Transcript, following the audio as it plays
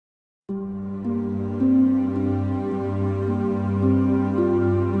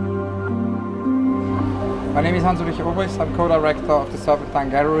My name is Ulrich Obrist. I'm co-director of the Serpentine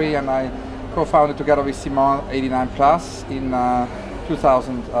Gallery, and I co-founded together with Simon 89 Plus in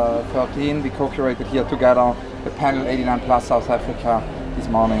 2013. We co-curated here together the panel 89 Plus South Africa this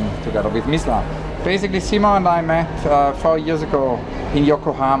morning together with Missla. Basically, Simon and I met 4 years ago in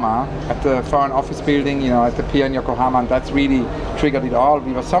Yokohama at the Foreign Office building, at the pier in Yokohama, and that's really triggered it all.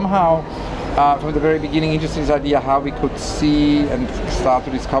 We were somehow, from the very beginning, interested in this idea how we could see and start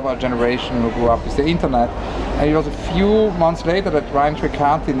to discover a generation who grew up with the internet. And it was a few months later that Ryan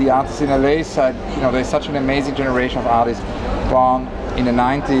Tricanti, the artist in LA, said, there's such an amazing generation of artists born in the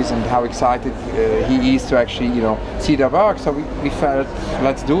 90s, and how excited he is to actually, see their work. So we felt,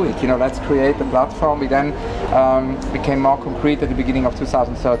 let's do it, let's create a platform. We then became more concrete at the beginning of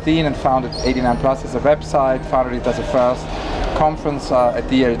 2013 and founded 89 Plus as a website, founded it as a first conference at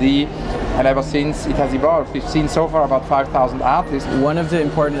DLD, and ever since it has evolved. We've seen so far about 5,000 artists. One of the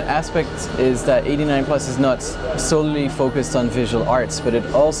important aspects is that 89 Plus is not solely focused on visual arts, but it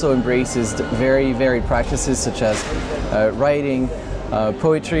also embraces very varied practices such as writing,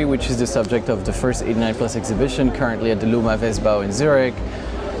 poetry, which is the subject of the first 89 Plus exhibition currently at the Luma Wesbau in Zurich,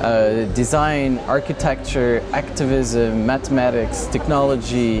 design, architecture, activism, mathematics,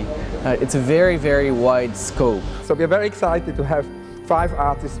 technology. It's a very wide scope. So we're very excited to have 5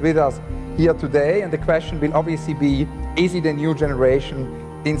 artists with us here today, and the question will obviously be, is it a new generation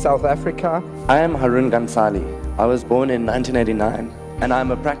in South Africa? I am Haroon Gunn-Salie. I was born in 1989, and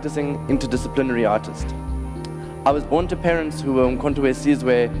I'm a practicing interdisciplinary artist. I was born to parents who were Umkhonto we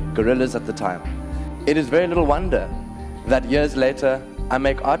Sizwe guerrillas at the time. It is very little wonder that years later I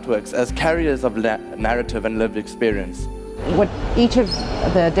make artworks as carriers of narrative and lived experience. What each of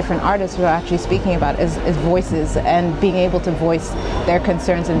the different artists are actually speaking about is voices, and being able to voice their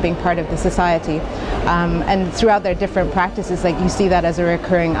concerns and being part of the society. And throughout their different practices, you see that as a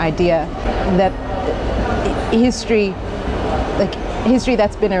recurring idea, that history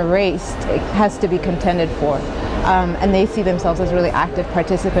that's been erased has to be contended for. And they see themselves as really active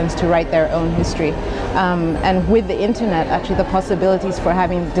participants to write their own history. And with the internet, actually the possibilities for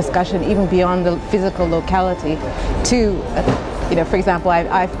having discussion even beyond the physical locality to, for example,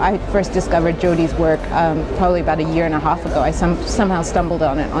 I first discovered Jody's work probably about 1.5 years ago. I somehow stumbled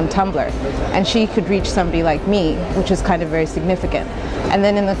on it on Tumblr, and she could reach somebody like me, which is kind of very significant. And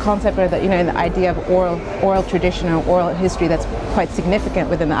then in the concept of in the idea of oral tradition or oral history that's quite significant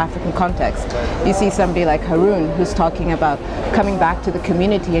within the African context, you see somebody like Haroon who's talking about coming back to the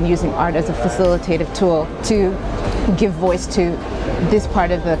community and using art as a facilitative tool to give voice to this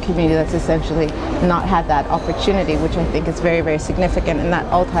part of the community that's essentially not had that opportunity, which I think is very significant. And that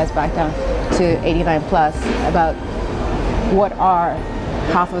all ties back down to 89 Plus, about what are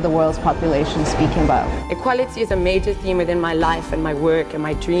half of the world's population speaking about. Equality is a major theme within my life and my work and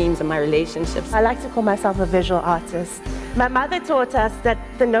my dreams and my relationships. I like to call myself a visual artist. My mother taught us that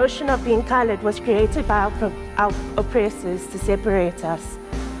the notion of being colored was created by our oppressors to separate us,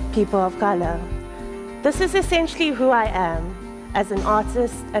 people of color. This is essentially who I am as an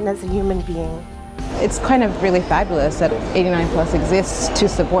artist and as a human being. It's kind of really fabulous that 89 Plus exists to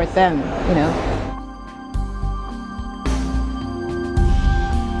support them,